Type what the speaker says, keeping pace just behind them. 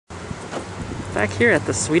back here at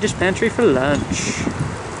the Swedish pantry for lunch.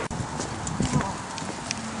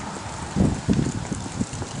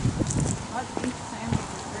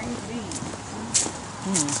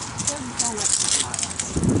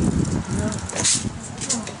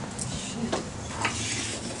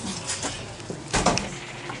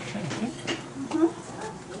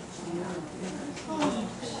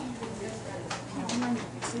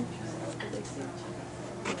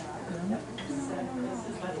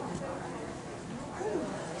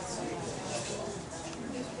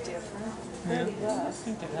 Yeah, I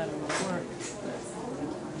think I've had them before.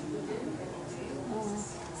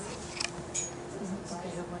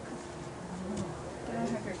 Do I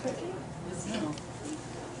have your cookie? No.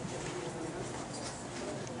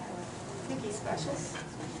 Cookie specials?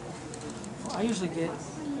 Well, I usually get...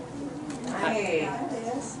 Hey.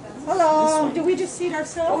 Hello, do we just seat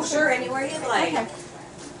ourselves? Oh, sure, anywhere you'd like. Okay.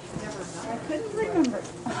 I couldn't remember.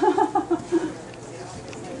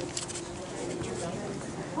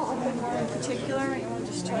 In particular, you want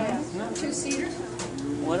to just try a two-seater?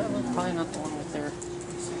 Whatever, probably not the one with their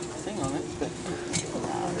thing on it, but...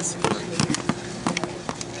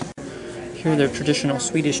 Here are their traditional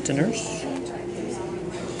Swedish dinners.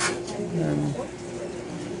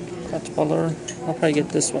 Köttbullar. I'll probably get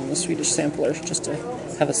this one, the Swedish sampler, just to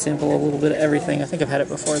have a sample of a little bit of everything. I think I've had it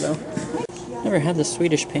before though. Never had the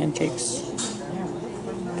Swedish pancakes,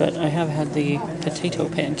 but I have had the potato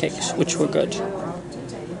pancakes, which were good.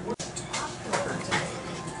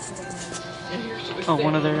 Oh,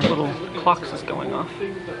 one of their little clocks is going off.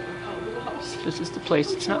 This is the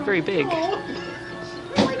place. It's not very big,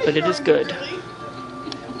 but it is good.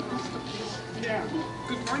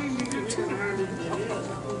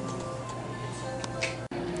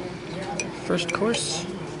 First course,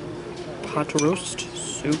 pot roast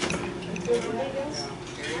soup.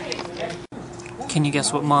 Can you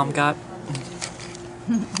guess what Mom got?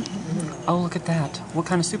 Oh, look at that. What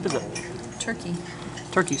kind of soup is it? Turkey.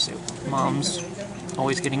 Turkey soup. Mom's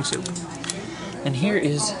always getting soup. And here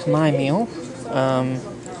is my meal.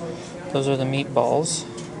 Those are the meatballs.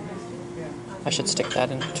 I should stick that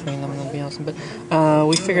in between them, that'd be awesome. But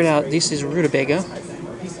we figured out this is rutabaga,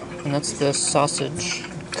 and that's the sausage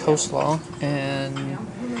coleslaw, and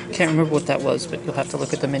can't remember what that was, but you'll have to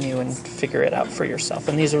look at the menu and figure it out for yourself.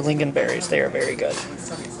 And these are lingonberries. They are very good.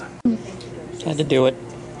 Had to do it.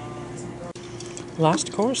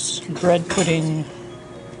 Last course, bread pudding.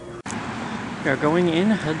 We are going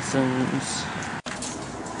in Hudson's.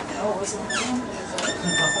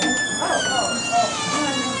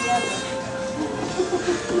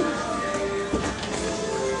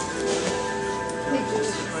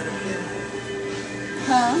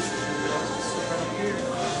 Huh?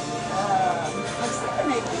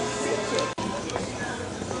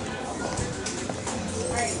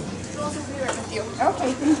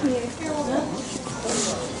 Okay, thank you.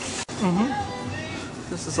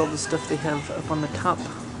 This is all the stuff they have up on the top.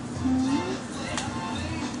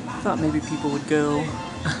 Thought maybe people would go.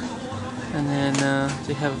 And then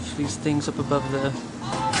they have these things up above the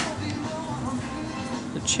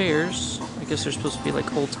chairs. I guess they're supposed to be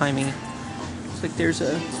like old-timey. Looks like there's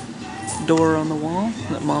a door on the wall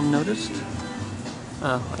that Mom noticed.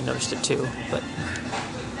 I noticed it too, but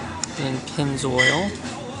in Pennzoil.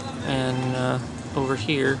 And over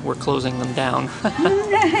here, we're closing them down.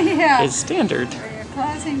 Yeah. It's standard. We're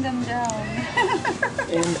closing them down.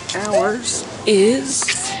 And ours is...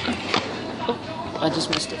 Oh, I just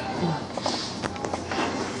missed it.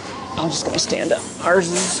 I'm just gonna stand up.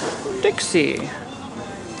 Ours is Dixie.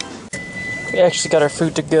 We actually got our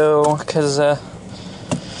food to go because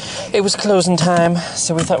it was closing time,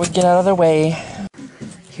 so we thought we'd get out of their way.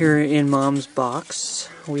 Here in Mom's box,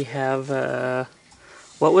 we have,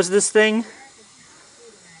 what was this thing?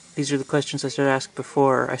 These are the questions I should ask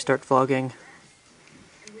before I start vlogging.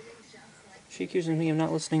 She accuses me of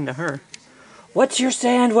not listening to her. What's your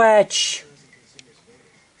sandwich?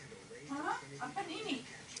 Huh? A panini.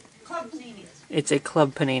 Club panini. It's a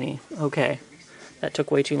club panini. Okay. That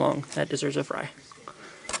took way too long. That deserves a fry.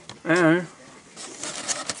 And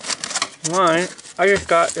mine, I just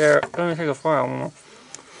got there. Let me take a fry on them.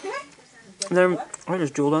 Then I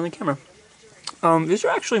just drooled on the camera. These are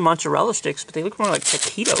actually mozzarella sticks, but they look more like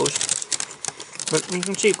taquitos. But you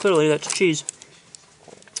can see clearly that's cheese.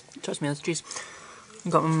 Trust me, that's cheese.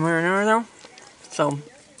 Got my marinara though. So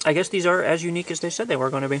I guess these are as unique as they said they were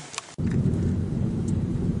going to be.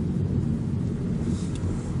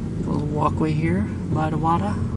 A little walkway here by the water.